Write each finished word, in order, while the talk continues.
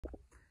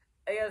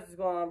Hey guys, what's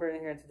going on? Brandon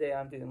here, and today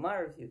I'm doing my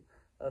review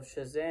of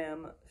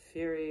Shazam!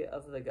 Fury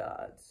of the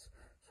Gods.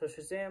 So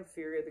Shazam!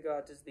 Fury of the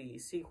Gods is the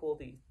sequel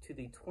to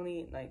the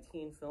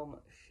 2019 film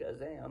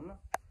Shazam,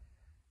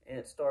 and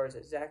it stars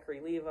Zachary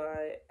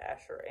Levi,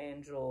 Asher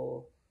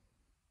Angel,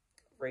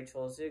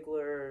 Rachel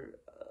Zegler,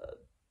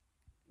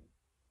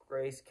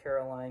 Grace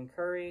Caroline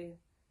Curry,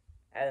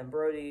 Adam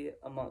Brody,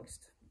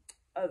 amongst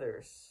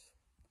others.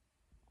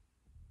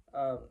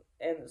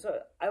 And so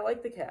I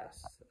like the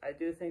cast. I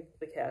do think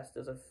the cast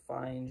does a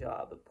fine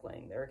job of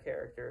playing their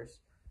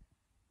characters.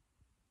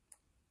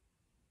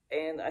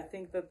 And I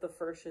think that the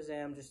first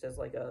Shazam just as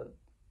like a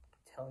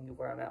telling you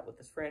where I'm at with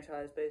this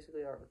franchise,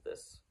 basically, or with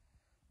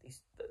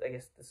I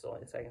guess this is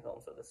only the second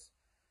film, so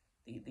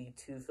the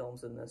two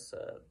films in this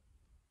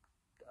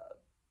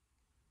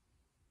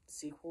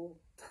sequel.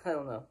 I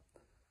don't know.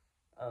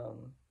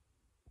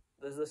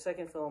 There's the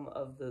second film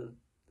of the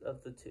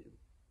two.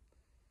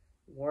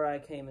 Where I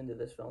came into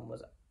this film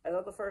was, I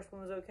thought the first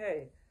one was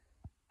okay.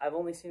 I've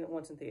only seen it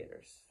once in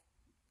theaters.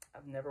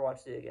 I've never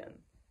watched it again.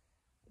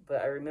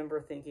 But I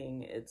remember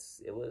thinking it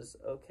was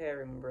okay. I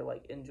remember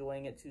like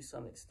enjoying it to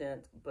some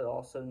extent, but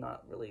also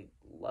not really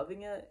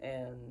loving it,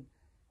 and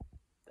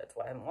that's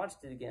why I haven't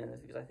watched it again,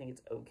 is because I think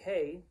it's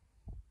okay,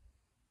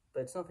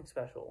 but it's nothing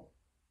special.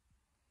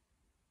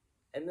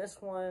 And this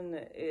one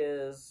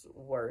is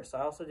worse.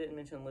 I also didn't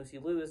mention Lucy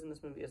Liu is in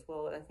this movie as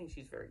well, and I think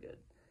she's very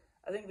good.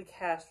 I think the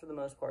cast, for the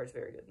most part, is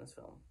very good in this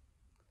film.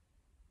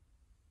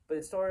 But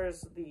it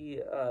stars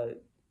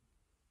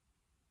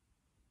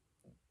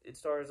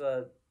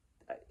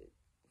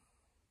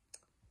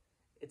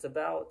it's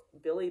about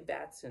Billy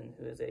Batson,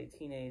 who is a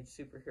teenage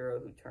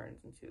superhero who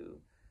turns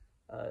into,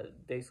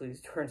 basically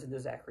turns into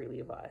Zachary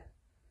Levi,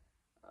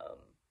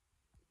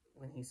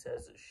 when he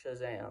says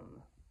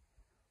Shazam.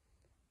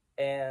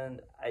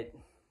 And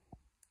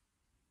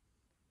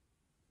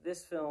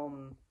this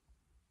film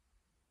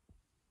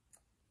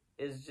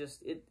is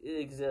just, it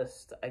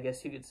exists, I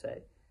guess you could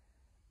say.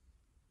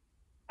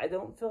 I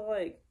don't feel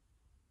like,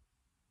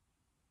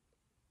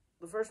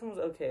 the first one was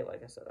okay,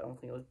 like I said, I don't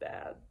think it was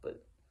bad,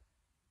 but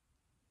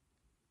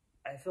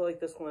I feel like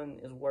this one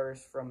is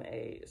worse from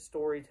a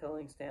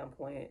storytelling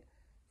standpoint,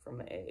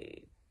 from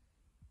a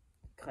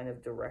kind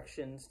of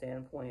direction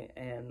standpoint,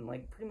 and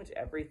like pretty much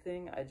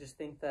everything. I just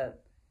think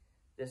that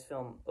this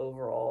film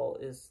overall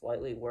is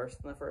slightly worse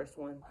than the first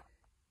one.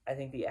 I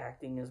think the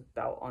acting is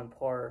about on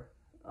par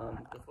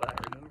with what I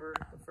remember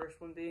the first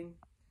one being.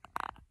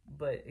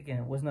 But again,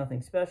 it was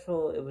nothing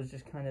special. It was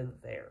just kind of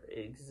there. It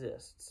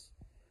exists.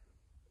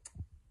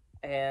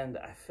 And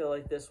I feel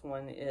like this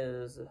one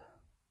is...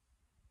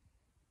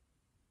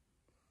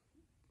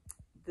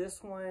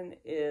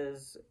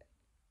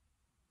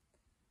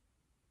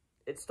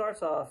 It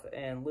starts off,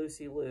 and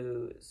Lucy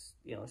Liu is,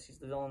 she's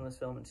the villain in this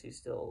film, and she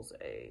steals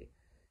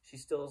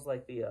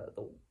like the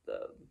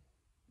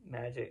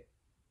magic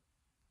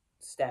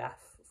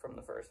staff from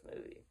the first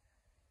movie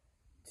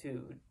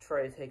to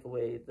try to take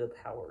away the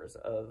powers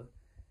of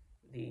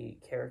the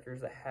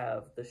characters that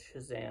have the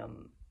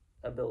Shazam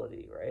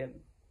ability, right?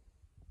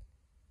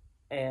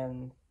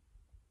 And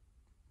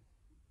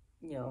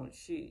I'm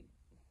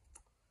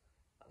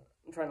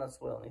trying not to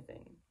spoil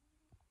anything.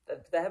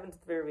 That happens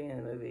at the very beginning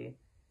of the movie,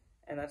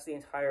 and that's the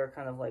entire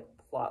kind of like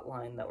plot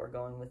line that we're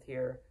going with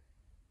here.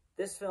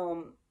 This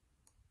film,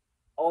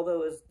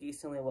 although is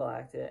decently well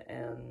acted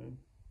and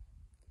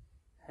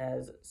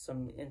has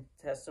some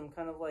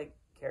kind of like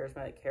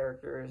charismatic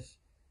characters,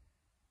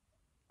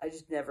 I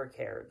just never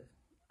cared.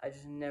 I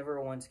just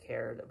never once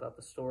cared about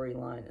the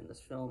storyline in this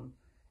film,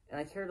 and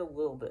I cared a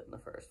little bit in the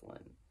first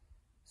one.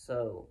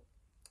 So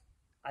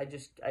I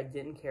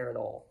didn't care at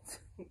all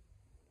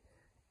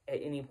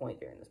at any point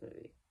during this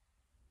movie.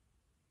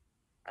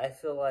 I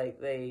feel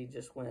like they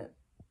just went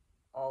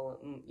all,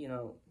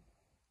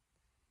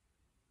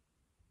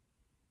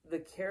 the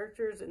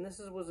characters, and this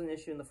was an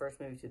issue in the first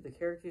movie too, the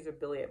characters of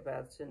Billy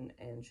Batson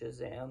and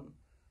Shazam,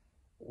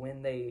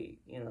 when they,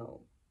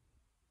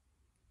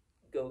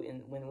 go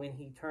in, when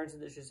he turns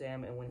into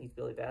Shazam and when he's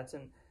Billy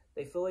Batson,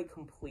 they feel like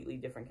completely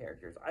different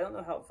characters. I don't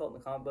know how it felt in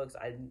the comic books.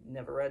 I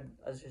never read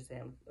a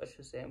Shazam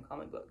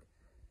comic book,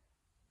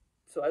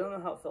 so I don't know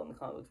how it felt in the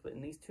comic books, but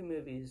in these two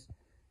movies,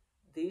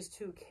 these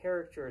two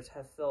characters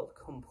have felt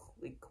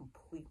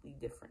completely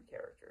different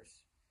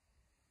characters.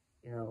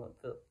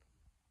 The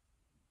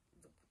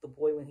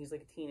boy, when he's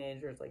like a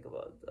teenager, is like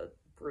a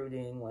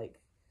brooding, like,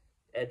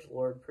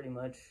 edgelord, pretty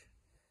much,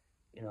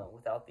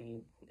 without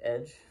the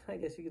edge, I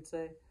guess you could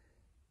say.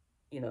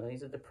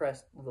 He's a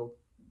depressed little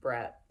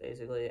brat,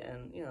 basically,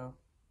 and,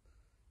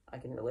 I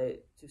can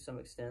relate to some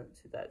extent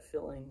to that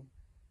feeling.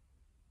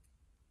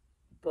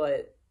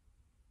 But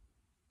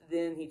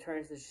then he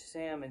turns to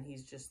Shazam, and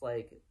he's just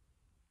like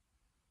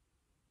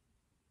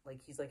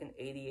he's like an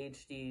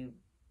ADHD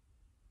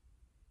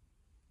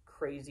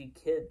crazy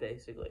kid,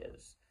 basically,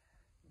 as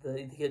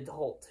the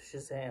adult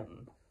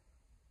Shazam.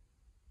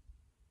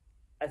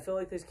 I feel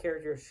like these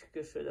characters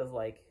should have,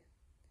 like,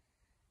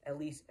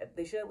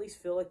 they should at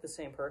least feel like the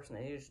same person.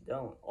 They just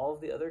don't. All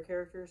of the other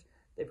characters,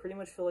 they pretty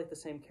much feel like the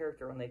same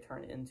character when they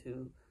turn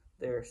into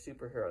their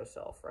superhero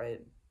self,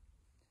 right?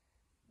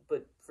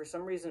 But for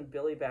some reason,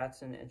 Billy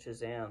Batson and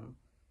Shazam,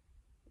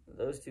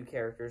 those two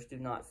characters do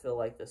not feel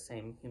like the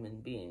same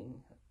human being.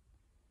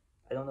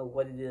 I don't know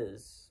what it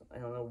is. I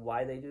don't know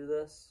why they do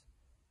this.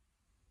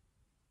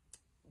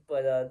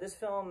 But this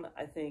film,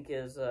 I think,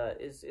 is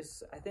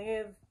I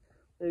think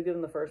they've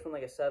given the first one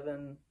like a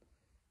 7,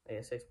 like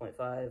a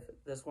 6.5.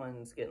 This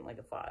one's getting like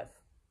a 5.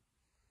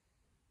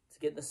 It's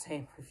getting the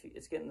same review.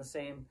 It's getting the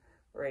same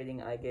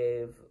rating I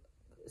gave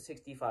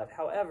 65.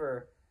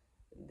 However,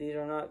 these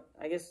are not.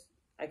 I guess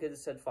I could have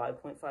said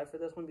 5.5 for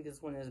this one because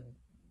this one is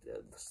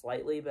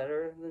slightly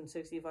better than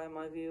 65 in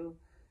my view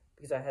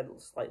because I had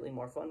slightly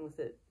more fun with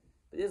it.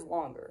 It is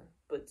longer,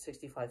 but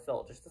 65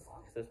 felt just as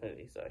long as this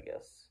movie, so I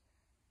guess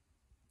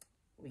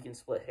we can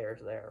split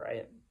hairs there,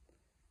 right?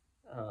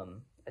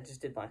 I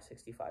just did my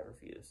 65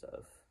 reviews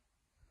of,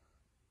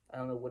 I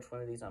don't know which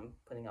one of these I'm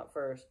putting out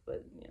first,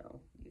 but, you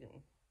know, you can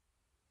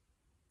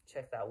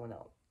check that one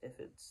out if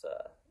it's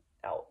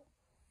out.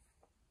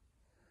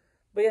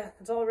 But yeah,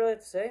 that's all I really have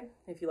to say.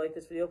 If you like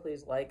this video,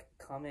 please like,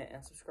 comment,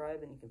 and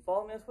subscribe, and you can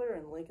follow me on Twitter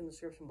and link in the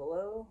description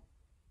below.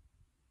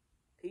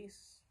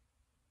 Peace.